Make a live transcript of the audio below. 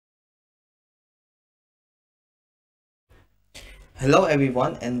Hello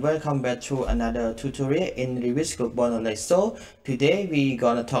everyone and welcome back to another tutorial in Revit Knowledge. So today we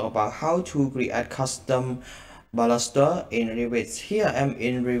gonna talk about how to create custom baluster in Revit. Here I am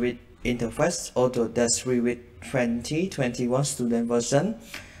in Revit interface Autodesk Revit 2021 student version.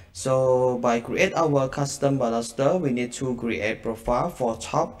 So by create our custom baluster, we need to create profile for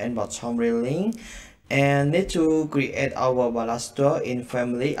top and bottom railing and need to create our baluster in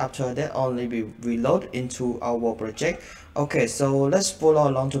family. After that only we reload into our project. Okay, so let's follow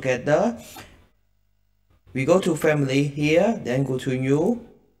along together. We go to family here, then go to new.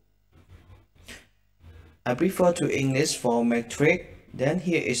 I prefer to English for metric. Then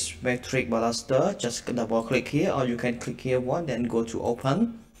here is metric baluster. Just double click here, or you can click here one, then go to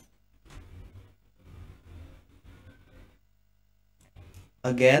open.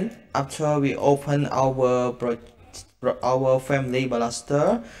 Again, after we open our family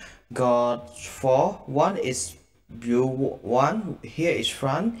baluster, got four. One is view one. Here is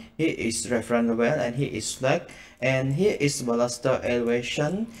front. Here is reference level, and here is leg, and here is baluster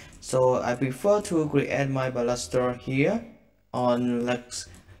elevation. So I prefer to create my baluster here on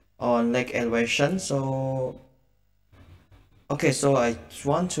leg elevation. So okay, so I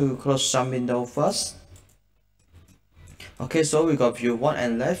want to close some window first. Okay, so we got view one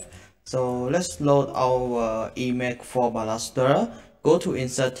and left. So let's load our image for baluster. Go to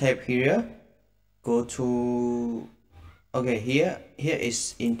insert tab here. Go to here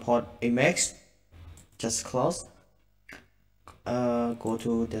is import image. Just close. Go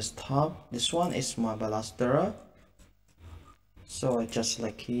to desktop. This one is my baluster. So I just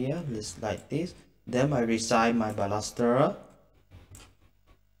like here, list like this. Then I resize my baluster.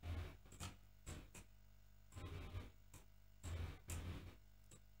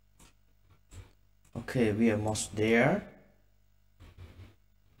 Okay, we are almost there.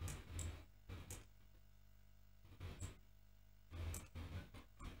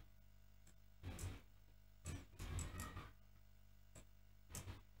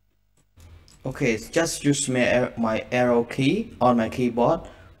 Okay, just use my arrow key on my keyboard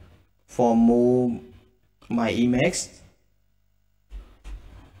for move my image.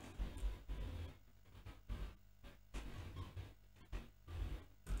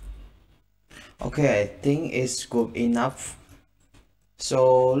 Okay, I think it's good enough.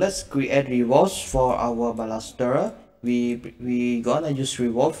 So let's create revolves for our baluster. We gonna use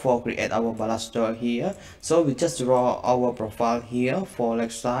revolve for create our baluster here. So we just draw our profile here for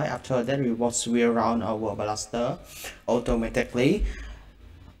left side. After that, revolves will round our baluster automatically.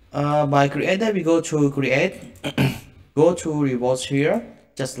 By creator, we go to create. Go to revolve here,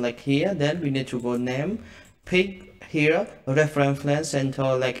 just like here. Then we need to go name, pick here reference plane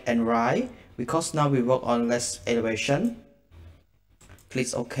center left and right, because now we work on less elevation.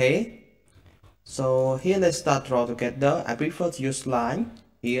 Click OK. So here let's start draw together. I prefer to use line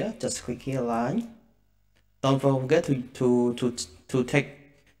here. Just click here line. Don't forget to take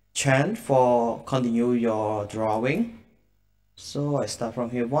chance for continue your drawing. So I start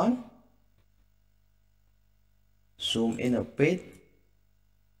from here one. Zoom in a bit.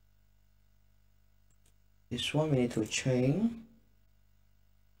 This one we need to change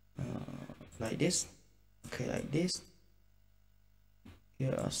like this. Okay, like this.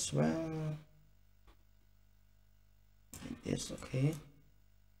 Here as well. Like this. Okay.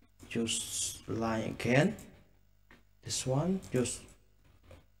 Choose line again. This one use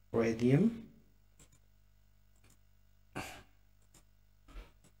radium.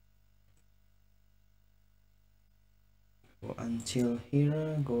 Go until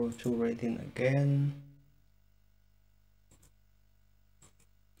here. Go to radian again.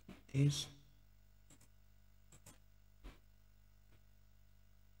 This.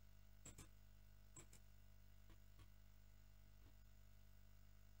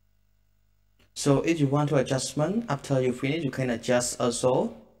 So if you want to adjustment after you finish, you can adjust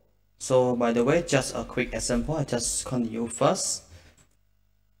also. So by the way, just a quick example, I just continue first.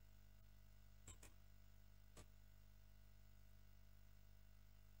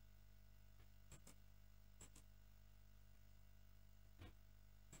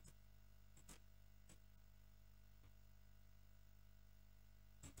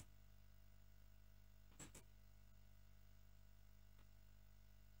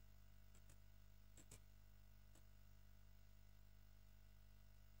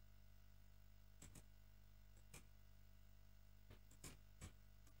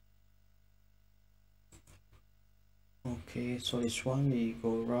 Okay, so this one we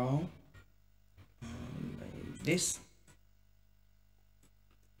go wrong like this.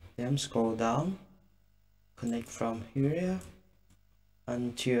 Then scroll down, connect from here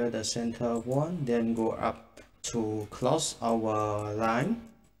until the center one, then go up to close our line,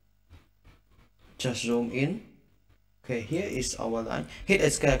 just zoom in. Okay, here is our line. Hit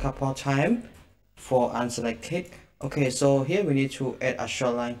escape a couple times for unselected. Okay, so here we need to add a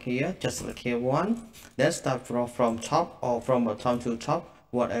short line here. Just select here one, then start from top or from bottom to top,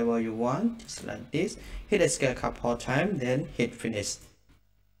 whatever you want, just like this. Hit escape a couple times, then hit finish.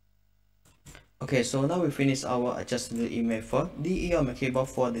 Okay, so now we finish our adjustable image for DE on my keyboard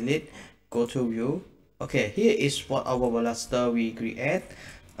for delete. Go to view. Okay, here is what our baluster we create.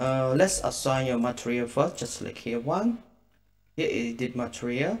 Let's assign your material first. Just select here one. Here edit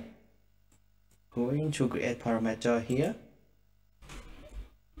material. Going to create parameter here.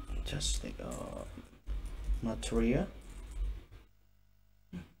 Just like material.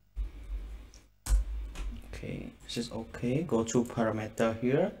 Okay, this is okay. Go to parameter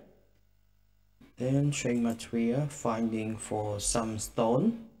here. Then change material, finding for some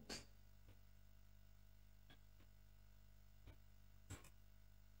stone.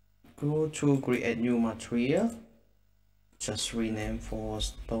 Go to create new material, just rename for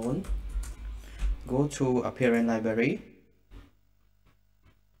stone. Go to appearance library.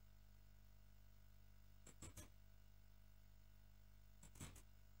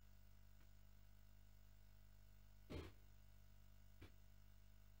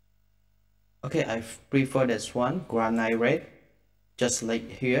 Okay, I prefer this one, granite red. Just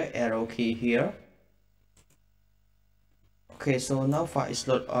like here, arrow key here. Okay, so now file is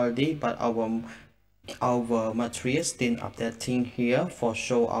loaded already, but our material still updating here for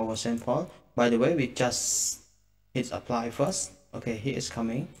show our sample. By the way, we just hit apply first. Okay, here is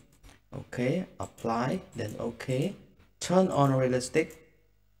coming. Okay, apply, then okay. Turn on realistic.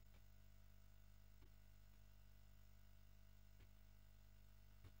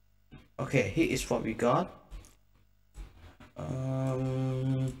 Okay, here is what we got.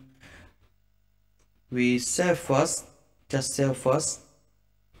 We save first. Just save first.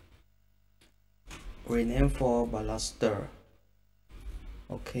 Rename for baluster.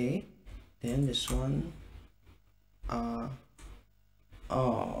 Okay, then this one.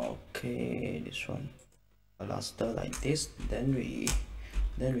 Okay, this one. Baluster like this. Then we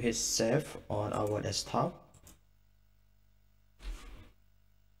hit save on our desktop.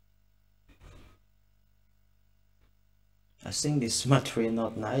 I think this material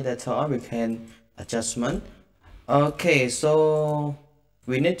not nice. That's all. We can adjustment. Okay, so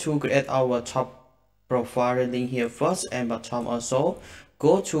we need to create our top profile railing here first and bottom also.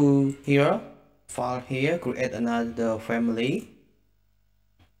 Go to here, file here, create another family.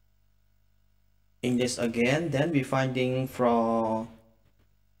 In this again, then we finding from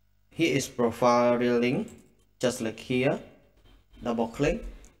here is profile railing, just like here. Double click.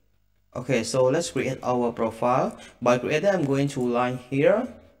 Okay, so let's create our profile. By creating, I'm going to line here,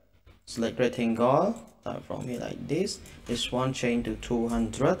 select rectangle. Start from here like this. This one change to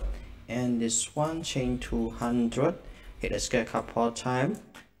 200 and this one change to 100. Hit escape a couple times.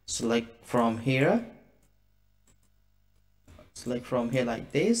 Select from here. Select from here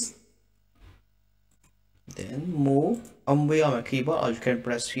like this. Then move. Wheel on my keyboard, or you can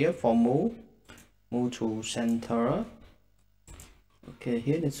press here for move. Move to center. Okay,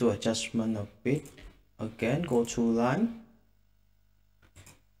 here needs to adjustment a bit. Again, go to line.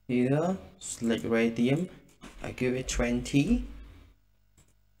 Here, select radius. I give it 20.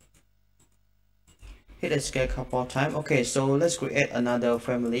 Hit escape a couple times. Okay, so let's create another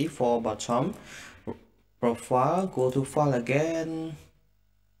family for bottom. Profile, go to file again.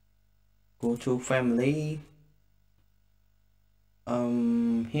 Go to family.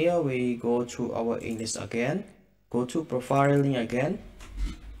 Here we go to our English again. Go to profile railing again.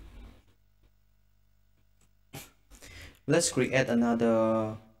 Let's create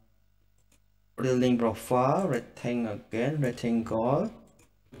another railing profile, rectangle again, rectangle.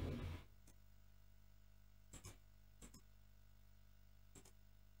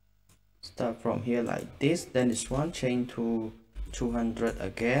 Start from here like this. Then this one change to 200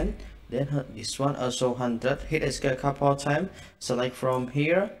 again. Then this one also 100. Hit escape a couple times. Select from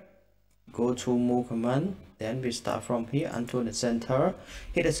here. Go to move command. Then we start from here until the center.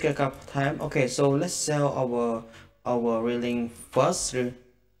 Hit escape a couple times. Okay, so let's sell our railing first.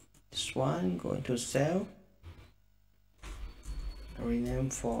 This one going to sell. Rename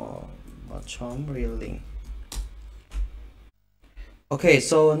for bottom railing. Okay,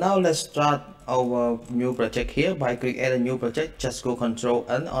 so now let's start our new project here. By click add a new project, just go Control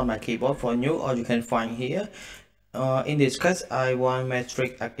N on my keyboard for new, or you can find here. In this case, I want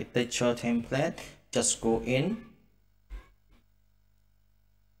Parametric architecture template. Just go in.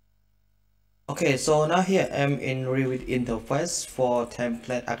 Okay, so now here I'm in Revit interface for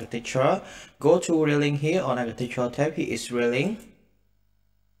template architecture. Go to railing here on architecture tab. Here is railing.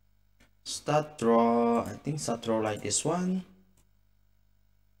 Start draw. I think start draw like this one.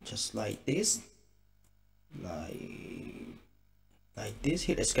 Just like this. Like this.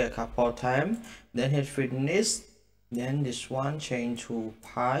 Hit escape a couple times. Then hit finish. Then this one change to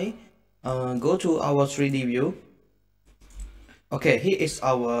pi. Go to our 3D view. Okay, here is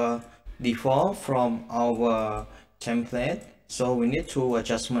our default from our template. So we need to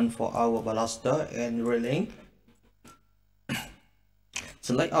adjustment for our baluster and railing.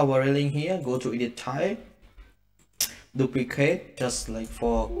 Select our railing here, go to edit type, duplicate, just like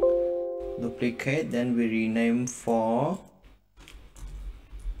for duplicate, then we rename for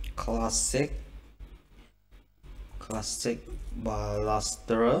classic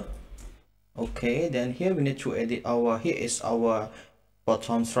baluster. Okay, then here we need to edit our, here is our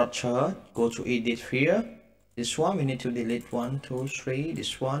bottom structure. Go to edit here. This one we need to delete 1 2 3.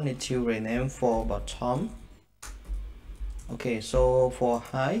 This one need to rename for bottom. Okay, so for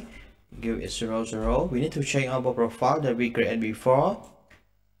height, give it 0 0. We need to change our profile that we created before.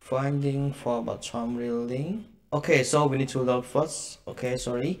 Finding for bottom railing. Okay, so we need to load first. Okay,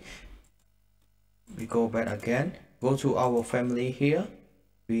 sorry, we go back again. Go to our family here.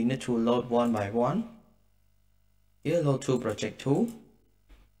 We need to load one by one. Here, load to project 2.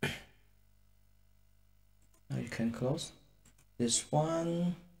 Now you can close this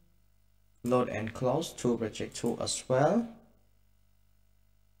one. Load and close to project 2 as well.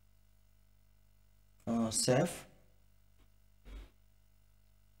 Save.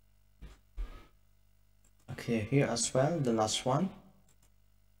 Okay, here as well, the last one.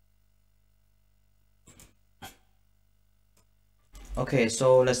 Okay,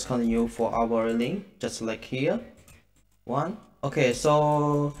 so let's continue for our railing, just like here. One. Okay,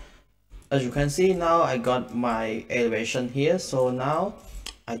 so as you can see now, I got my elevation here. So now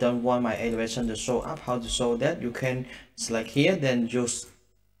I don't want my elevation to show up. How to show that? You can select here, then just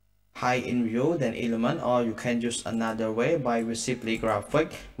hide in view, then element, or you can use another way by visibly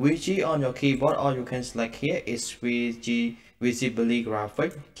graphic VG on your keyboard, or you can select here is VG visibly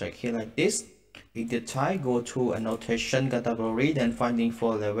graphic. Check here like this. Edit type, go to annotation category, then finding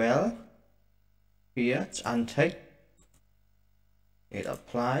for level. Here untick it,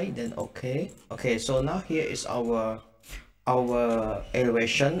 apply, then okay. Okay, so now here is our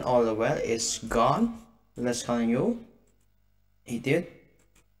elevation or level is gone. Let's continue. Edit.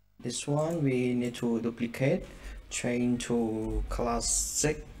 This one we need to duplicate, change to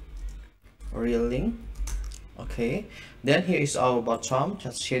classic railing. Okay, then here is our bottom.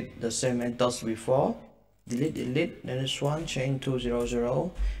 Just hit the same methods before. Delete. Then this one change to 0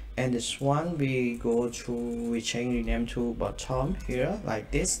 0, and this one we change rename to bottom here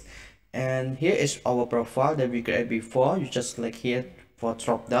like this. And here is our profile that we created before. You just click here for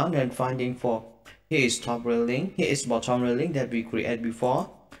drop down, and finding for, here is top railing, here is bottom railing that we created before.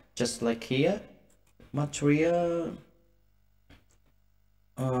 Just like here, material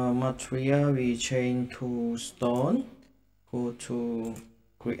we change to stone. Go to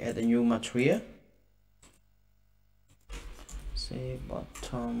create a new material, say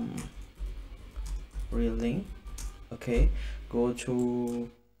bottom railing. Okay, go to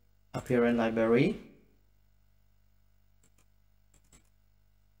appearance library.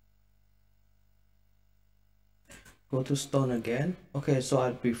 Go to stone again. Okay, so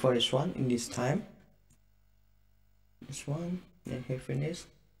I prefer this one in this time. This one, then hit finish,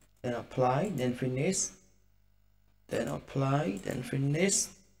 then apply, then finish, then apply, then finish.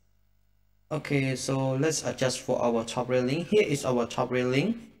 Okay, so let's adjust for our top railing. Here is our top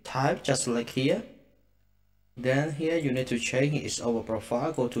railing type, just like here. Then here you need to change, here is our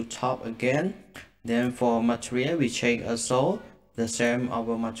profile. Go to top again. Then for material we change also the same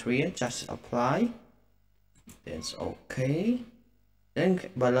our material, just apply. That's okay. Then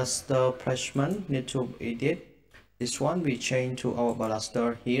baluster placement need to edit. This one we change to our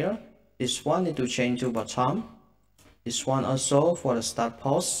baluster here. This one need to change to bottom. This one also for the start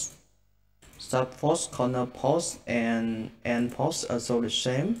post, corner post, and end post also the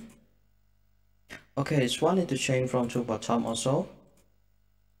same. Okay, this one need to change from to bottom also.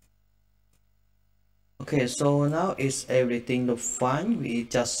 Okay, so now is everything look fine. We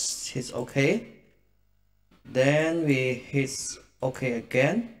just hit okay. Then we hit okay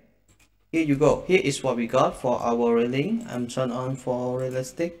again. Here you go. Here is what we got for our railing. I'm turn on for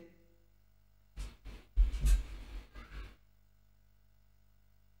realistic.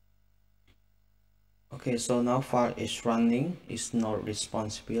 Okay, so now file is running. It's not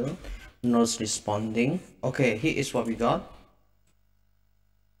responsible, not responding. Okay, here is what we got.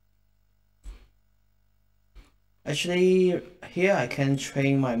 Actually, here I can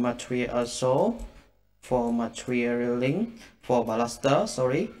change my material also for materialing for baluster,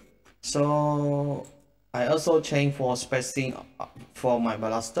 sorry. So I also change for spacing for my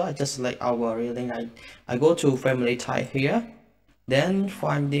baluster. I just select our railing. I go to family type here, then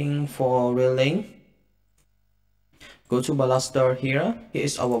finding for railing, go to baluster here. Here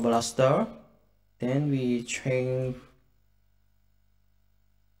is our baluster. Then we change.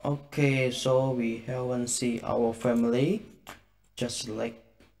 Okay, so we haven't see our family. Just like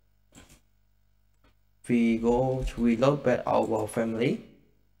we go to reload back our family,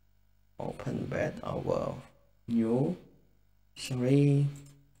 open back our new, sorry,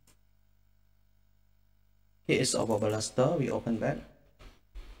 here is our baluster. We open back.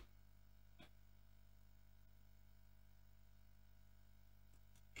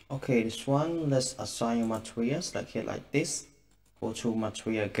 Okay, this one, let's assign materials like here, like this. Go to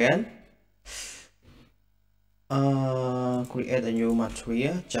material again, create a new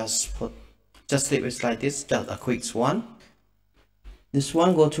material, just leave it like this, just a quick one. This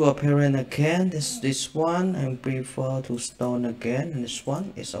one, go to apparent again, this one I prefer to stone again, and this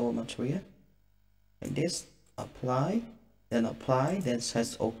one is our material like this. Apply, then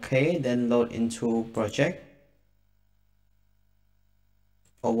says okay, then load into project,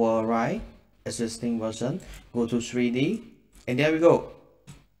 override existing version, go to 3D, and there we go.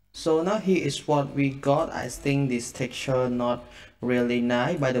 So now here is what we got. I think this texture not really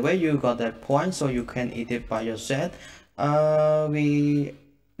nice. By the way, you got that point, so you can edit by yourself. We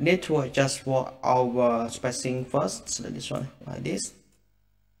need to adjust for our spacing first. So this one like this.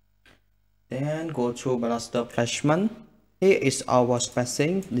 Then go to baluster placement. Here is our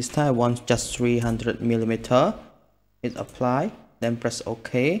spacing. This time I want just 300mm. Hit apply, then press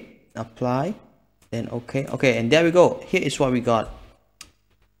OK. Apply, then OK. Okay, and there we go. Here is what we got.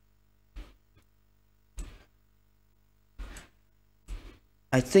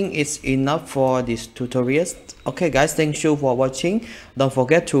 I think it's enough for this tutorial. Okay guys, thank you for watching. Don't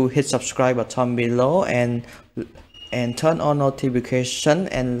forget to hit subscribe button below and turn on notification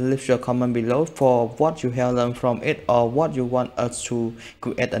and leave your comment below for what you have learned from it or what you want us to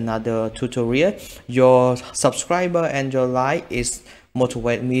create another tutorial. Your subscriber and your like is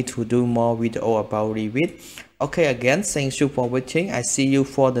motivate me to do more video about Revit. Okay, again, thank you for watching. I see you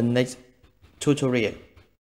for the next tutorial.